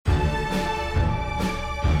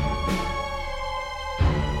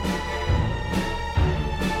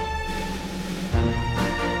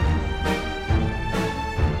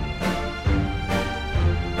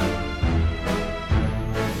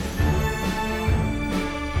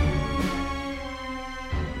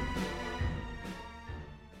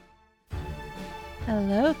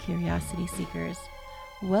Hello, curiosity seekers.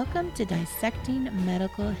 Welcome to Dissecting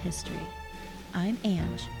Medical History. I'm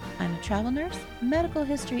Ange. I'm a travel nurse, medical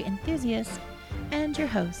history enthusiast, and your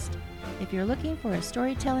host. If you're looking for a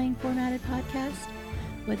storytelling formatted podcast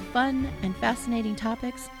with fun and fascinating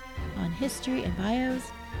topics on history and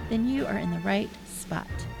bios, then you are in the right spot.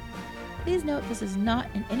 Please note this is not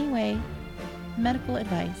in any way medical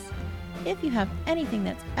advice. If you have anything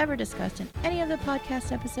that's ever discussed in any of the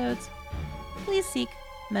podcast episodes, please seek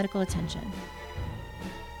medical attention.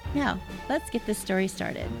 Now, let's get this story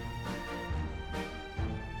started.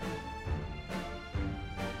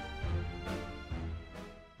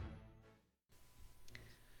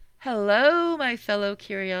 Hello, my fellow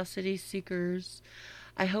curiosity seekers.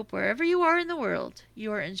 I hope wherever you are in the world,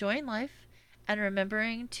 you are enjoying life and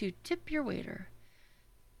remembering to tip your waiter.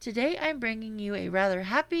 Today I'm bringing you a rather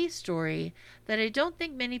happy story that I don't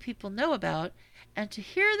think many people know about, and to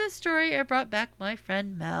hear this story I brought back my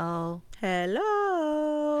friend Mel.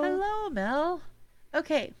 Hello. Hello, Mel.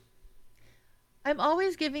 Okay. I'm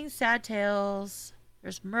always giving sad tales.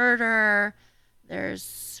 There's murder.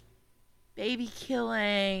 There's baby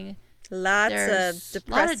killing. Lots of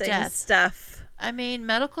depressing stuff. I mean,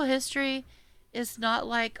 medical history is not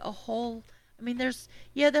like a whole... I mean, they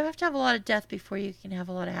have to have a lot of death before you can have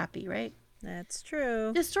a lot of happy, right? That's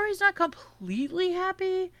true. This story's not completely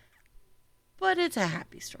happy, but it's a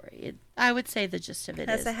happy story. I would say the gist of it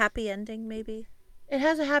has a happy ending, maybe? It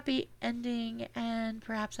has a happy ending and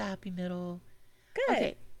perhaps a happy middle. Good.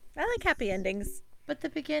 Okay. I like happy endings. But the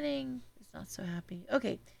beginning is not so happy.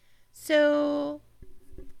 Okay. So,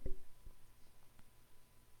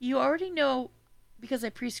 you already know, because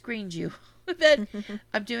I pre-screened you, that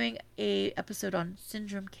I'm doing a episode on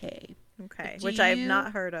Syndrome K. Okay, which I have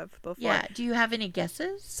not heard of before. Yeah, do you have any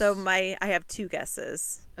guesses? So I have two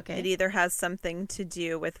guesses. Okay. It either has something to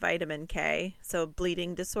do with vitamin K, so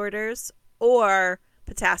bleeding disorders, or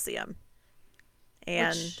potassium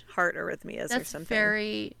and heart arrhythmias or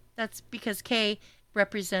something. That's because K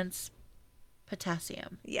represents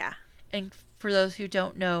potassium. Yeah. And for those who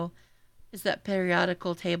don't know, is that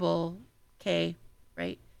periodical table K,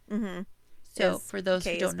 right? Mm-hmm. So yes, for those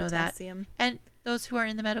K who don't know potassium. that, and those who are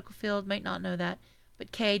in the medical field might not know that,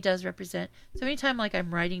 but K does represent. So anytime like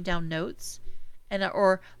I'm writing down notes,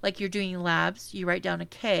 or like you're doing labs, you write down a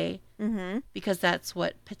K because that's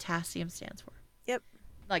what potassium stands for. Yep.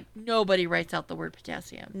 Like nobody writes out the word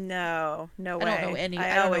potassium. No way. I don't know any.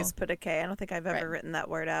 I always put a K. I don't think I've ever written that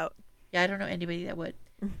word out. Yeah, I don't know anybody that would.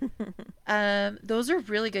 Those are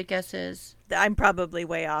really good guesses. I'm probably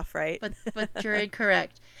way off, right? But you're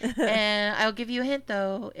incorrect. And I'll give you a hint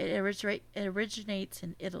though. It originates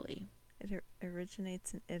in Italy. It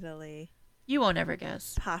originates in Italy. You won't ever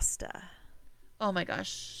guess. Pasta. Oh my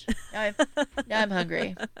gosh. Now I'm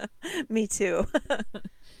hungry. Me too.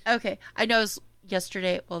 Okay. I know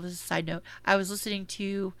yesterday, well, this is a side note. I was listening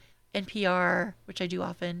to NPR, which I do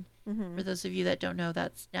often. Mm-hmm. For those of you that don't know,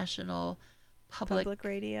 that's National Public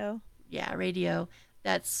Radio. Yeah, radio.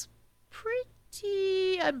 That's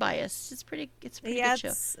pretty unbiased. It's pretty good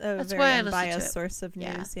show. That's a very unbiased source of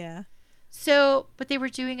news. Yeah. So, but they were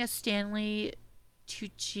doing a Stanley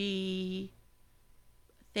Tucci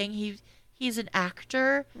thing. He's an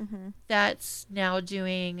actor that's now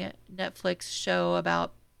doing Netflix show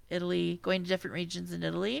about Italy, going to different regions in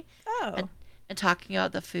Italy. Oh. And talking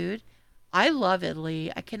about the food. I love Italy.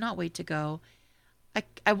 I cannot wait to go.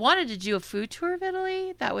 I wanted to do a food tour of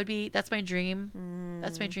Italy. That's my dream.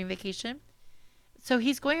 That's my dream vacation. So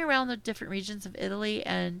he's going around the different regions of Italy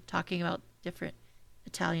and talking about different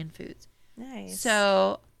Italian foods. Nice.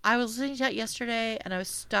 So I was listening to that yesterday and I was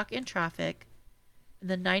stuck in traffic. And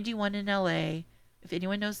the 91 in LA, if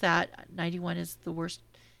anyone knows that, 91 is the worst.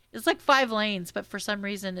 It's like 5 lanes, but for some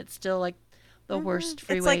reason it's still like the worst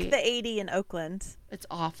freeway. It's like the 80 in Oakland. It's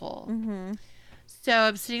awful. So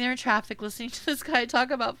I'm sitting there in traffic listening to this guy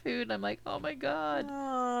talk about food, and I'm like, oh my God.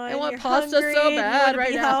 I want pasta hungry, so bad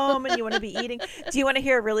right now. You want to be home and you want to be eating. Do you want to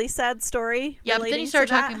hear a really sad story? Yeah, but then he started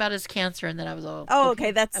talking about his cancer, and then I was all... Oh,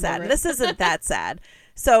 okay, that's sad. This isn't that sad.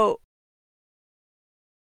 So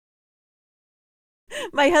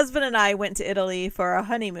my husband and I went to Italy for a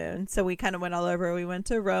honeymoon. So we kind of went all over. We went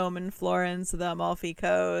to Rome and Florence, the Amalfi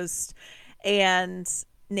Coast, and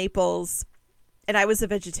Naples. And I was a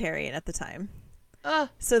vegetarian at the time.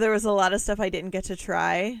 So there was a lot of stuff I didn't get to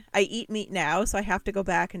try. I eat meat now, so I have to go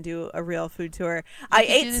back and do a real food tour. I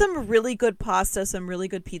ate some really good pasta, some really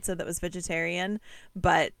good pizza that was vegetarian,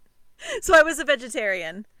 but so I was a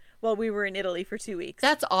vegetarian while we were in Italy for 2 weeks.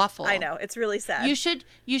 That's awful. I know, it's really sad. You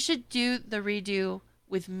should do the redo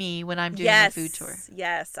with me when I'm doing the food tour.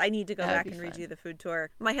 Yes, I need to go back and redo the food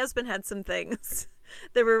tour. My husband had some things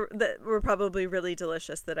that were probably really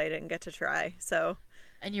delicious that I didn't get to try. So,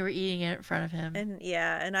 And you were eating it in front of him. and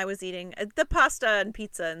yeah, and I was eating the pasta and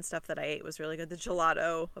pizza and stuff that I ate was really good. The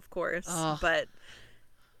gelato, of course, Oh, but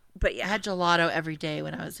I yeah. had gelato every day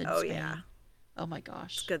when I was in Oh Spain. yeah, Oh my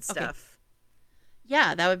gosh. it's good Okay. stuff.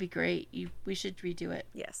 Yeah, that would be great. We should redo it.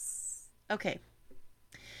 Yes. Okay.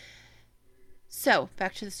 So,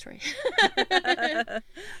 back to the story. I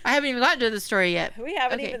haven't even gotten to the story yet. We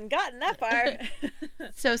haven't Okay. even gotten that far.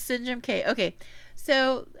 So, Syndrome K. Okay.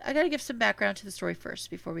 So, I got to give some background to the story first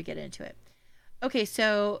before we get into it. Okay,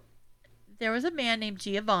 so there was a man named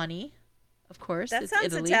Giovanni. Of course, That it's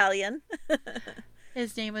sounds Italy. Italian.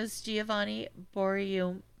 His name was Giovanni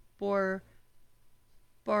Borromeo.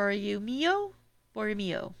 Borromeo.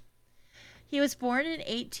 He was born in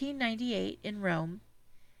 1898 in Rome,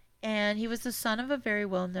 and he was the son of a very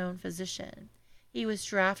well-known physician. He was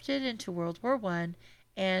drafted into World War I,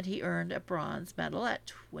 and he earned a bronze medal at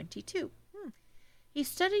 22. He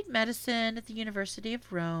studied medicine at the University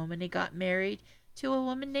of Rome, and he got married to a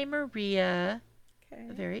woman named Maria, Okay.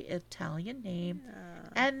 a very Italian name, Yeah.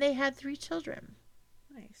 and they had 3 children.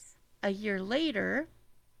 Nice. A year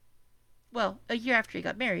after he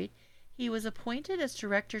got married, he was appointed as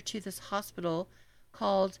director to this hospital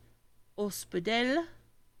called Ospedale.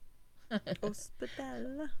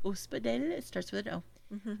 Hospital. Ospedale. It starts with an O.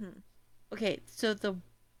 Mm-hmm. Okay, so the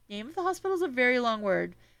name of the hospital is a very long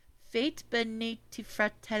word. Fate Beniti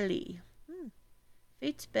Fratelli.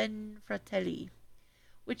 Fate Ben Fratelli,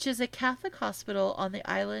 which is a Catholic hospital on the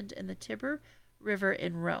island in the Tiber River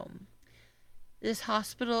in Rome. This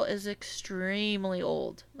hospital is extremely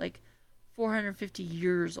old, like 450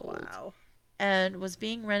 years old, Wow. and was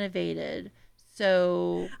being renovated.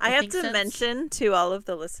 So I have think to since- mention to all of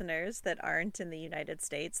the listeners that aren't in the United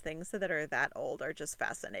States, things that are that old are just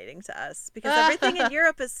fascinating to us because everything in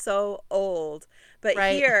Europe is so old. But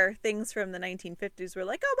Right. here, things from the 1950s were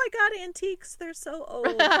like, oh my God, antiques, they're so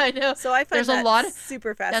old. I know. So I find There's that a lot of-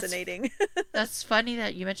 super fascinating. That's funny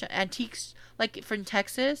that you mentioned antiques. Like from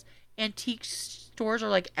Texas, antique stores are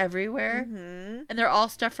like everywhere, Mhm. and they're all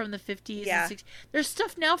stuff from the 50s Yeah. and 60s. There's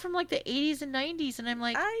stuff now from like the 80s and 90s, and I'm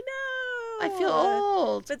like, I know. I feel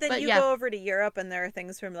old. But then you yeah, go over to Europe and there are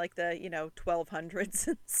things from like the, 1200s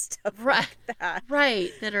and stuff Right. like that.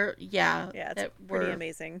 right, that are yeah, Yeah, it's that pretty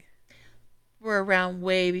amazing. were around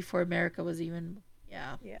way before America was even.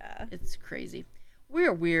 Yeah, Yeah. it's crazy.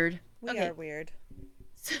 We're weird. We Okay. are weird.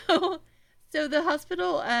 So the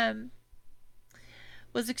hospital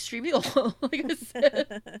was extremely old, like I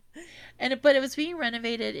said. But it was being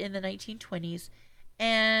renovated in the 1920s.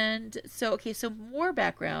 And so more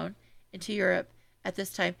background into Europe at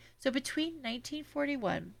this time. So between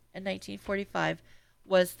 1941 and 1945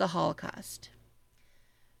 was the Holocaust.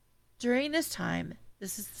 During this time,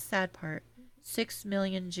 this is the sad part, 6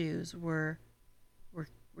 million Jews were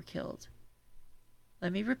killed.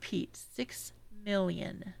 Let me repeat, 6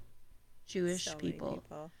 million Jewish So many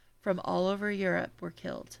people from all over Europe were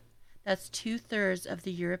killed. That's 2/3 of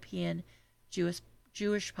the European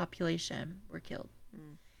Jewish population were killed.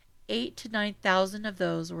 8,000 to 9,000 of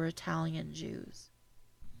those were Italian Jews.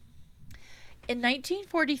 In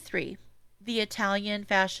 1943, the Italian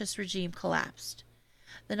fascist regime collapsed.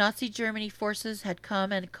 The Nazi Germany forces had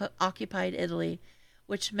come and occupied Italy,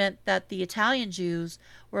 which meant that the Italian Jews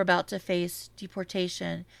were about to face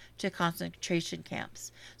deportation to concentration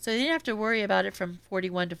camps. So they didn't have to worry about it from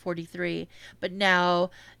 41 to 43, but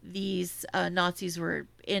now these Nazis were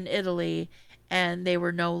in Italy and they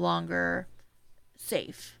were no longer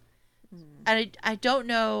safe. And I don't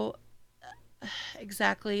know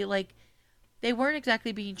exactly, like, they weren't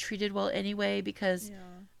exactly being treated well anyway, because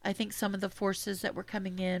I think some of the forces that were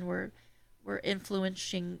coming in were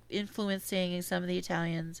influencing some of the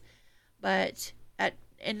Italians. But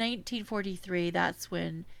in 1943, that's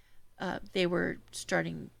when they were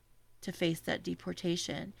starting to face that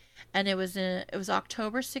deportation, and it was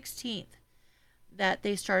October 16th that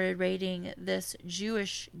they started raiding this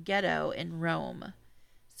Jewish ghetto in Rome.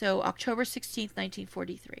 So October 16th,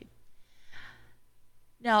 1943.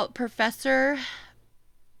 Now, Professor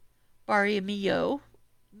Barriamillo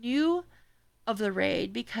knew of the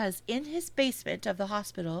raid because in his basement of the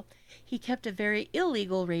hospital, he kept a very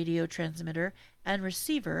illegal radio transmitter and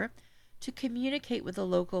receiver to communicate with the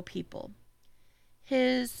local people.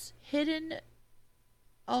 His hidden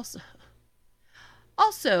also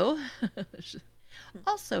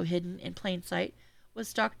hidden in plain sight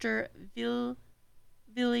was Dr.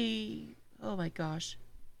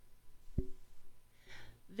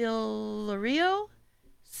 Villario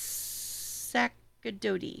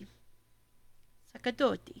Sacerdoti.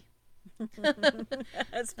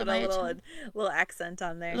 Let's put a little accent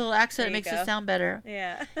on there. A little accent There you makes go. it sound better.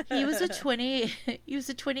 Yeah. He was a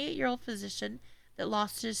 28-year-old physician that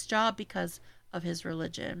lost his job because of his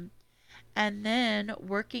religion. And then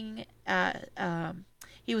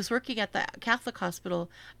he was working at the Catholic hospital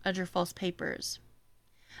under false papers.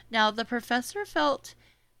 Now, the professor felt,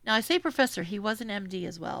 now I say professor, he was an MD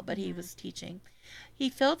as well, but he was teaching. He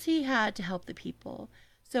felt he had to help the people.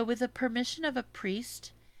 So with the permission of a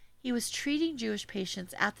priest, he was treating Jewish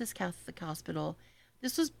patients at this Catholic hospital.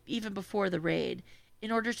 This was even before the raid,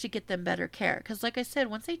 in order to get them better care. Because like I said,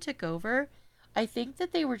 once they took over, I think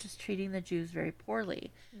that they were just treating the Jews very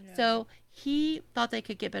poorly. Yeah. So he thought they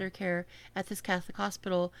could get better care at this Catholic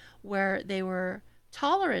hospital where they were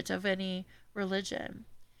tolerant of any religion.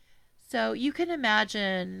 So you can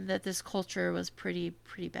imagine that this culture was pretty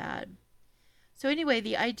bad. So anyway,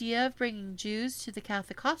 the idea of bringing Jews to the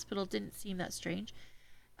Catholic hospital didn't seem that strange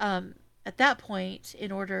at that point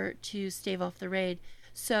in order to stave off the raid.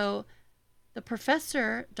 So the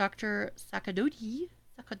professor, Dr. Sacerdoti,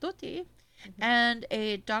 and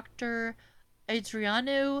a Dr.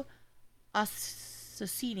 Adriano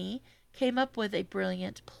Assassini came up with a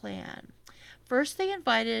brilliant plan. First, they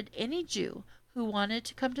invited any Jew who wanted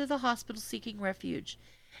to come to the hospital seeking refuge,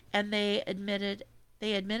 and they admitted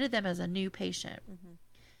them as a new patient. Mm-hmm.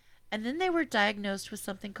 And then they were diagnosed with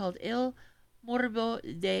something called Il Morbo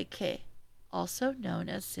de K, also known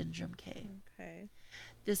as Syndrome K. Okay.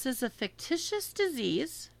 This is a fictitious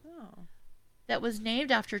disease that was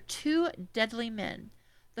named after two deadly men.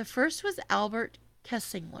 The first was Albert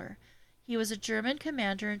Kessingler. He was a German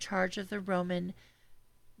commander in charge of the Roman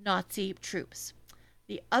Nazi troops.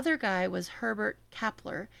 The other guy was Herbert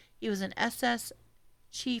Kappler. He was an SS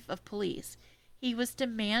chief of police. He was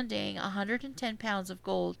demanding 110 pounds of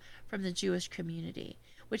gold from the Jewish community,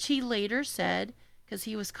 which he later said, because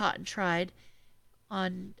he was caught and tried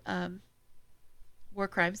on war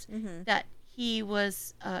crimes, that he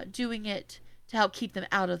was doing it to help keep them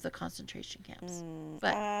out of the concentration camps.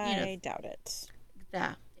 But I doubt it.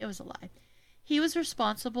 Yeah, it was a lie. He was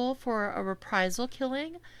responsible for a reprisal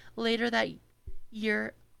killing later that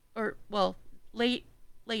year,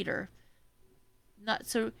 later. Not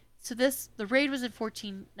so. So the raid was in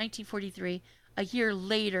 1943. A year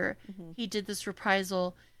later, he did this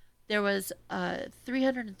reprisal. There was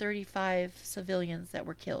 335 civilians that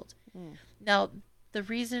were killed. Now, the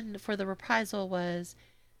reason for the reprisal was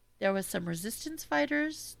there was some resistance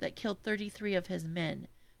fighters that killed 33 of his men.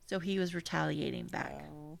 So he was retaliating back.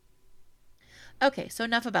 Oh. Okay, so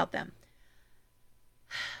enough about them.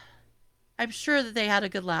 I'm sure that they had a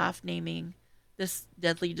good laugh naming this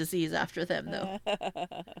deadly disease after them, though.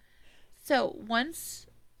 So once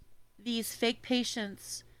these fake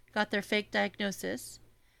patients got their fake diagnosis,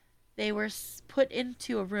 they were put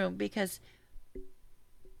into a room because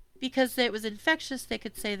it was infectious. They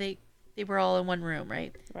could say they were all in one room,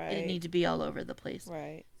 right? Right. They didn't need to be all over the place,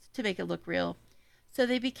 right, to make it look real. So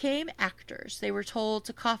they became actors. They were told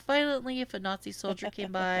to cough violently if a Nazi soldier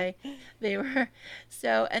came by. But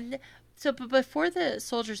before the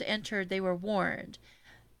soldiers entered, they were warned.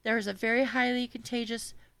 There is a very highly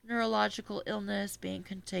contagious neurological illness being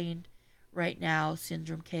contained right now,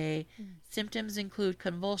 Syndrome K. Symptoms include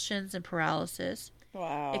convulsions and paralysis.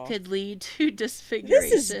 Wow. It could lead to disfiguration.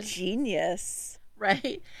 This is genius.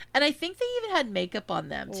 Right? And I think they even had makeup on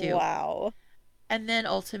them, too. Wow. And then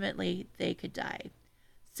ultimately they could die.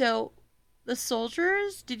 So the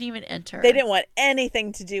soldiers didn't even enter. They didn't want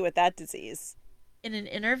anything to do with that disease. In an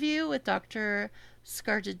interview with Dr.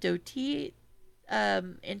 Scardotti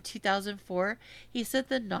in 2004, he said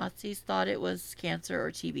the Nazis thought it was cancer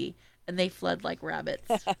or TB, and they fled like rabbits.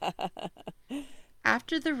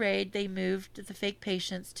 After the raid, they moved the fake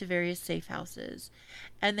patients to various safe houses,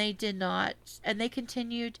 and they did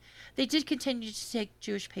continue to take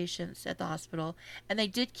Jewish patients at the hospital, and they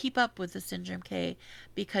did keep up with the Syndrome K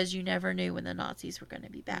because you never knew when the Nazis were going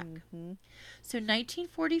to be back. So in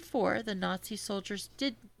 1944, the Nazi soldiers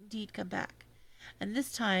did indeed come back, and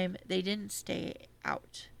this time they didn't stay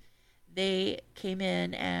out. They came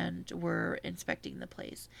in and were inspecting the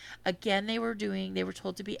place. Again, they were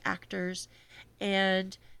told to be actors,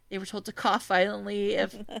 and they were told to cough violently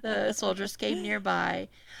if the soldiers came nearby.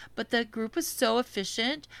 But the group was so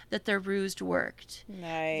efficient that their ruse worked.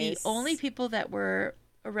 Nice. The only people that were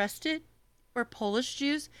arrested were Polish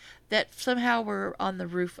Jews that somehow were on the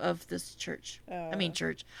roof of this church.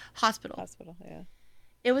 Hospital. Hospital, yeah.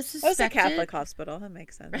 It was suspected. It was a Catholic hospital. That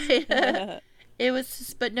makes sense. Right?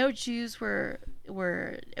 But no Jews were.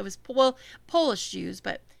 It was Polish Jews,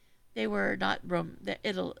 but they were not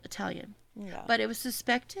Italian. Yeah. But it was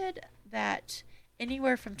suspected that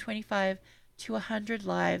anywhere from 25 to 100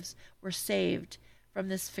 lives were saved from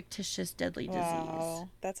this fictitious deadly disease. Wow,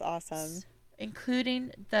 that's awesome.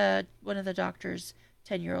 Including one of the doctor's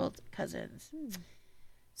 10-year-old cousins. Hmm.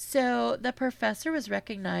 So the professor was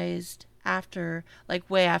recognized after, like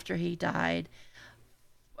way after he died,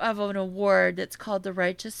 of an award that's called the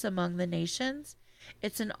Righteous Among the Nations.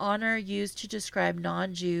 It's an honor used to describe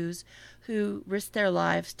non-Jews who risked their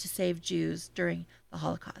lives to save Jews during the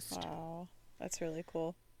Holocaust. Wow, that's really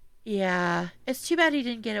cool. Yeah, it's too bad he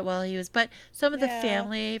didn't get it while he was, but some of the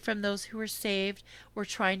family from those who were saved were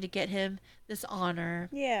trying to get him this honor.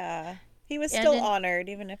 Yeah, he was still honored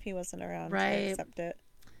even if he wasn't around to accept it.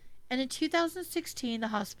 And in 2016, the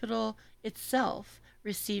hospital itself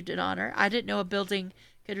received an honor. I didn't know a building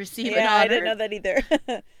could receive an honor. Yeah, I didn't know that either.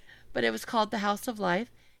 But it was called the House of Life,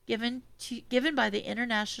 given by the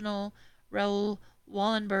International Raoul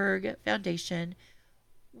Wallenberg Foundation,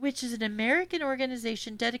 which is an American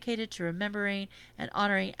organization dedicated to remembering and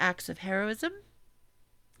honoring acts of heroism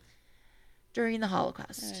during the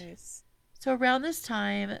Holocaust. Nice. So around this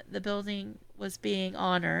time, the building was being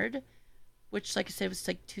honored, which, like I said, was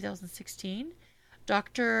like 2016.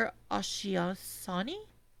 Dr. Ashiasani,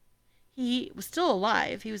 he was still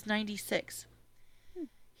alive. He was 96.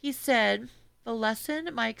 He said, the lesson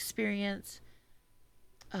of my experience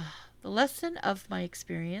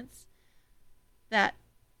that,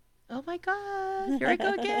 oh my God, here I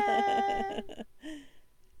go again.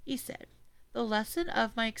 He said, the lesson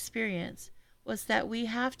of my experience was that we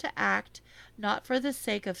have to act not for the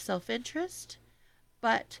sake of self-interest,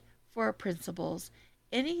 but for our principles.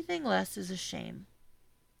 Anything less is a shame.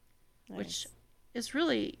 Nice. Which is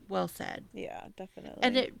really well said. Yeah, definitely.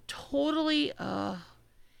 And it totally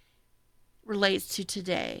relates to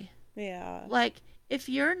today. Yeah. Like, if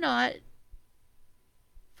you're not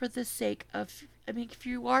for the sake of, if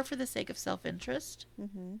you are for the sake of self-interest,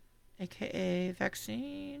 aka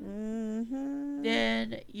vaccine,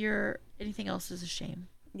 then anything else is a shame.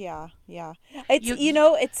 Yeah, yeah.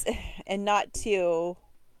 It's, and not to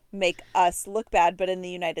make us look bad, but in the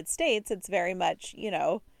United States, it's very much,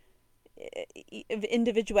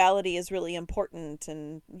 individuality is really important,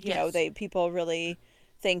 and you know, people really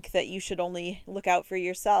think that you should only look out for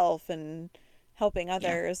yourself, and helping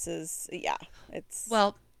others is it's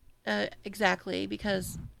exactly,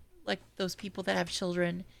 because like those people that have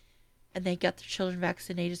children and they get their children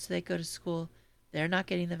vaccinated so they go to school, they're not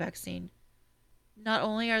getting the vaccine. Not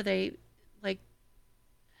only are they like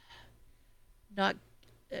not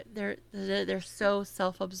they're so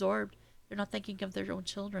self-absorbed, they're not thinking of their own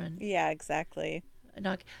children. Yeah, exactly.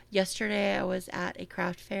 Yesterday I was at a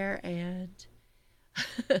craft fair, and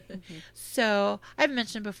so I've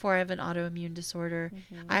mentioned before I have an autoimmune disorder.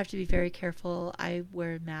 I have to be very careful. I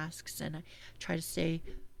wear masks and I try to stay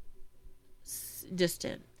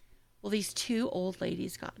distant. Well, these two old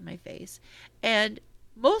ladies got in my face, and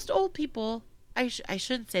most old people, I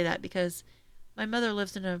shouldn't say that, because my mother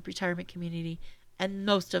lives in a retirement community, and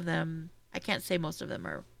most of them, I can't say most of them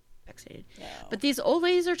are vaccinated. No. But these old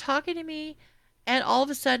ladies are talking to me, and all of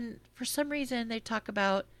a sudden, for some reason, they talk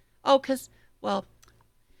about,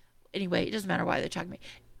 anyway, it doesn't matter why they're talking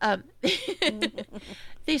to me.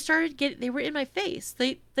 They were in my face.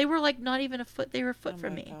 They were like not even a foot, they were a foot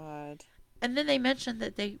from me. God. And then they mentioned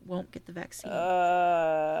that they won't get the vaccine.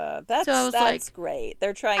 That's great.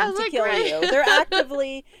 They're trying to kill you. They're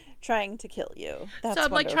actively trying to kill you. That's so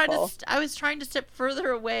I'm wonderful. I was trying to step further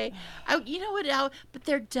away. But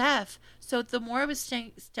they're deaf. So the more I was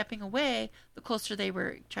stepping away, the closer they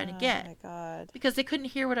were trying to get. Oh my God. Because they couldn't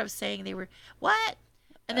hear what I was saying. They were, what?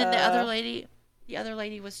 And then the other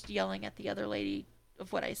lady was yelling at the other lady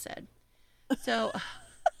of what I said. So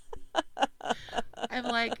I'm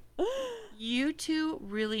like, you two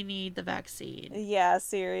really need the vaccine. Yeah,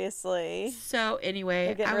 seriously. So anyway,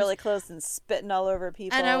 they're getting really close and spitting all over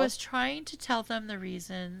people. And I was trying to tell them the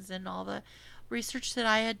reasons and all the research that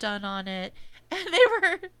I had done on it, and they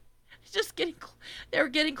were just getting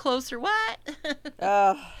closer. What?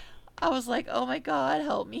 I was like, oh my God,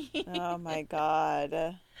 help me. Oh my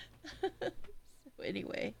God. So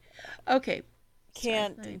anyway, okay.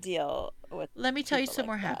 Can't deal with. Let me tell you some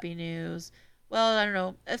more happy news. Well, I don't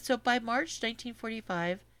know. So by March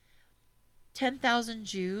 1945, 10,000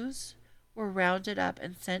 Jews were rounded up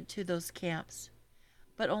and sent to those camps,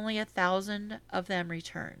 but only 1,000 of them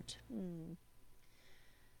returned.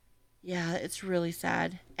 Yeah, it's really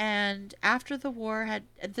sad. And after the war had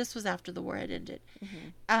ended,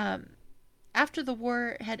 after the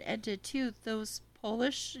war had ended too, those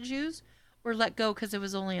Polish Jews were let go because it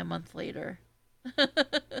was only a month later.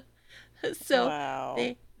 So wow.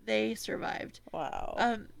 they survived.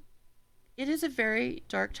 Wow. it is a very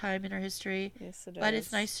dark time in our history. Yes, it But is.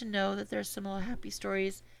 it's nice to know that there's some little happy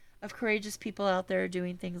stories of courageous people out there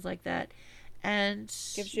doing things like that. And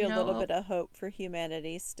Gives you a little bit of hope for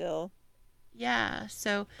humanity still. yeah,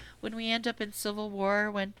 so when we end up in civil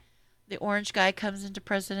war, when the orange guy comes into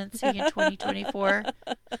presidency in 2024,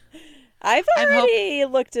 I've already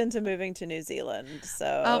looked into moving to New Zealand,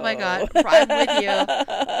 so oh my God, I'm with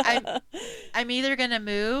you. I'm either gonna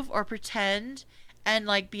move or pretend and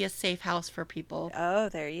like be a safe house for people. Oh,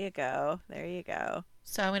 there you go. There you go.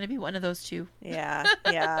 So I'm gonna be one of those two. Yeah,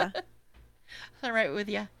 yeah. I'm right with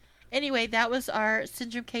you. Anyway, that was our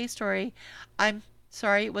Syndrome K story. I'm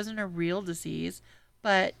sorry it wasn't a real disease,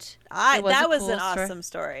 but it was that a was cool an story. awesome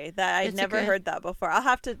story. That I'd It's a never good- heard that before. I'll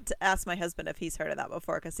have to ask my husband if he's heard of that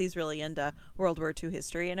before because he's really into World War II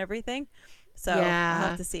history and everything. So Yeah. I'll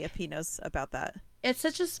have to see if he knows about that. It's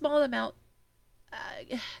such a small amount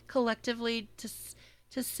collectively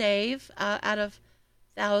to save out of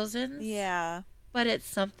thousands. Yeah, But it's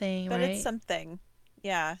something, but right? it's something.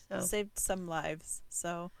 Yeah, So. saved some lives.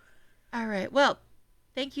 So All right. Well,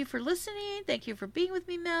 thank you for listening. Thank you for being with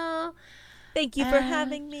me, Mel. thank you for And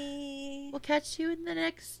having me. We'll catch you in the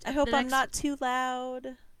next. I hope the I'm next- not too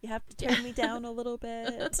loud. You have to turn Yeah. me down a little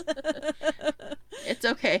bit. It's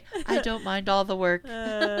okay. I don't mind all the work.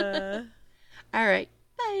 Uh, All right.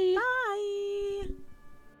 Bye. bye.